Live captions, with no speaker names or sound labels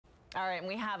All right, and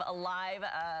we have a live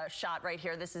shot right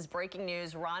here. This is breaking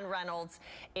news. Ron Reynolds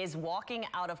is walking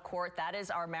out of court. That is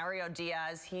our Mario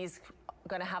Diaz. He's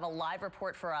going to have a live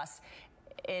report for us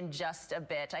in just a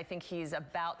bit. I think he's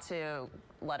about to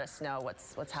let us know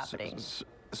what's happening.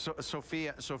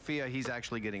 Sophia, he's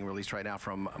actually getting released right now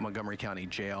from Montgomery County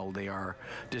Jail. They are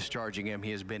discharging him.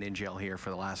 He has been in jail here for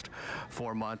the last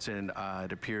 4 months, and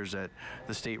it appears that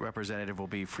the state representative will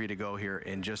be free to go here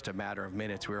in just a matter of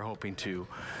minutes. We were hoping to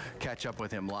catch up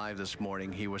with him live this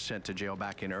morning. He was sent to jail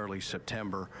back in early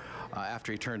September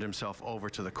after he turned himself over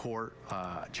to the court.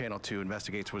 Channel 2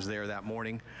 Investigates was there that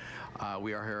morning.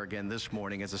 We are here again this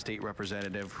morning as a state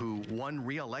representative who won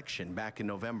re-election back in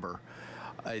November.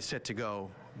 Is set to go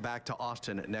back to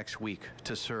Austin next week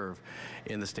to serve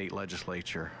in the state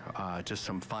legislature. Just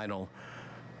some final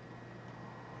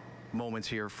moments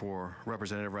here for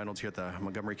Representative Reynolds here at the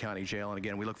Montgomery County Jail. And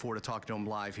again, we look forward to talking to him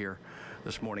live here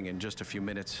this morning in just a few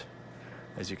minutes.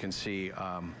 As you can see,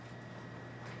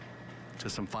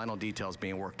 just some final details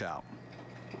being worked out.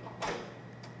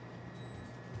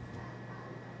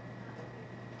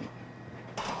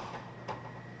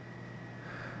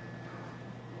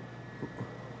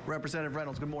 Representative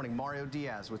Reynolds, good morning. Mario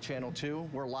Diaz with Channel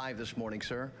 2. We're live this morning,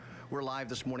 sir. We're live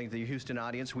this morning to the Houston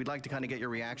audience. We'd like to kind of get your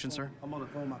reaction, sir. I'm on the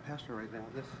phone with my pastor right now.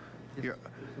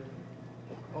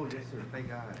 Oh, yes, sir. Thank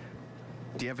God.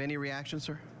 Do you have any reaction,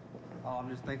 sir? Oh, I'm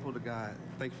just thankful to God.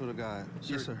 Thankful to God.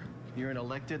 Sir, Yes, sir. You're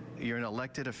an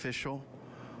elected official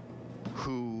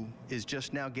who is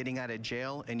just now getting out of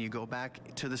jail, and you go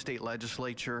back to the state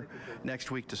legislature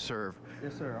next week to serve.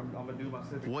 Yes, sir. I'm going to do my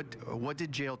civic. What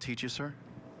did jail teach you, sir?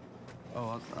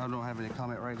 Oh, I don't have any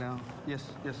comment right now.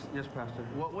 Yes, Pastor.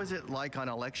 What was it like on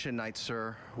election night,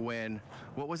 sir, when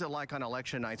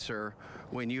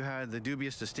you had the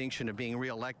dubious distinction of being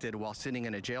reelected while sitting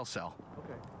in a jail cell?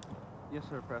 Okay. Yes,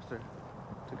 sir, Pastor.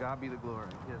 To God be the glory.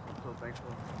 Yes, I'm so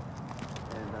thankful.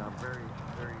 And very,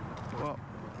 very well.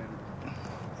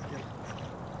 Yes.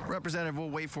 Representative, we'll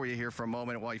wait for you here for a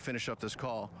moment while you finish up this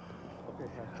call. Okay,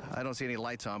 Pastor. I don't see any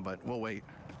lights on, but we'll wait.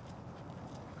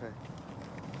 Okay.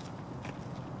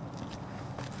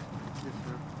 Yes,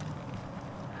 sir.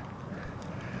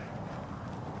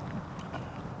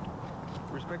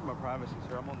 Respect my privacy,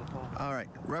 sir. I'm on the phone. All right.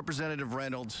 Representative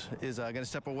Reynolds is going to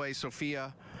step away.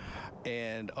 Sophia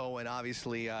and Owen,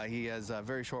 obviously, he has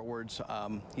very short words.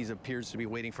 He appears to be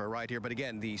waiting for a ride here. But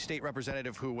again, the state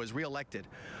representative who was reelected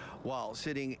while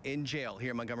sitting in jail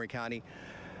here in Montgomery County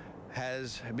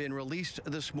has been released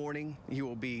this morning. He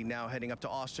will be now heading up to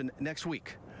Austin next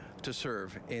week to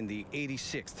serve in the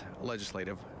 86th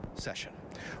legislative session.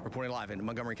 Reporting live in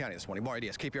Montgomery County this morning, Mario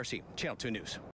Diaz, KPRC, Channel 2 News.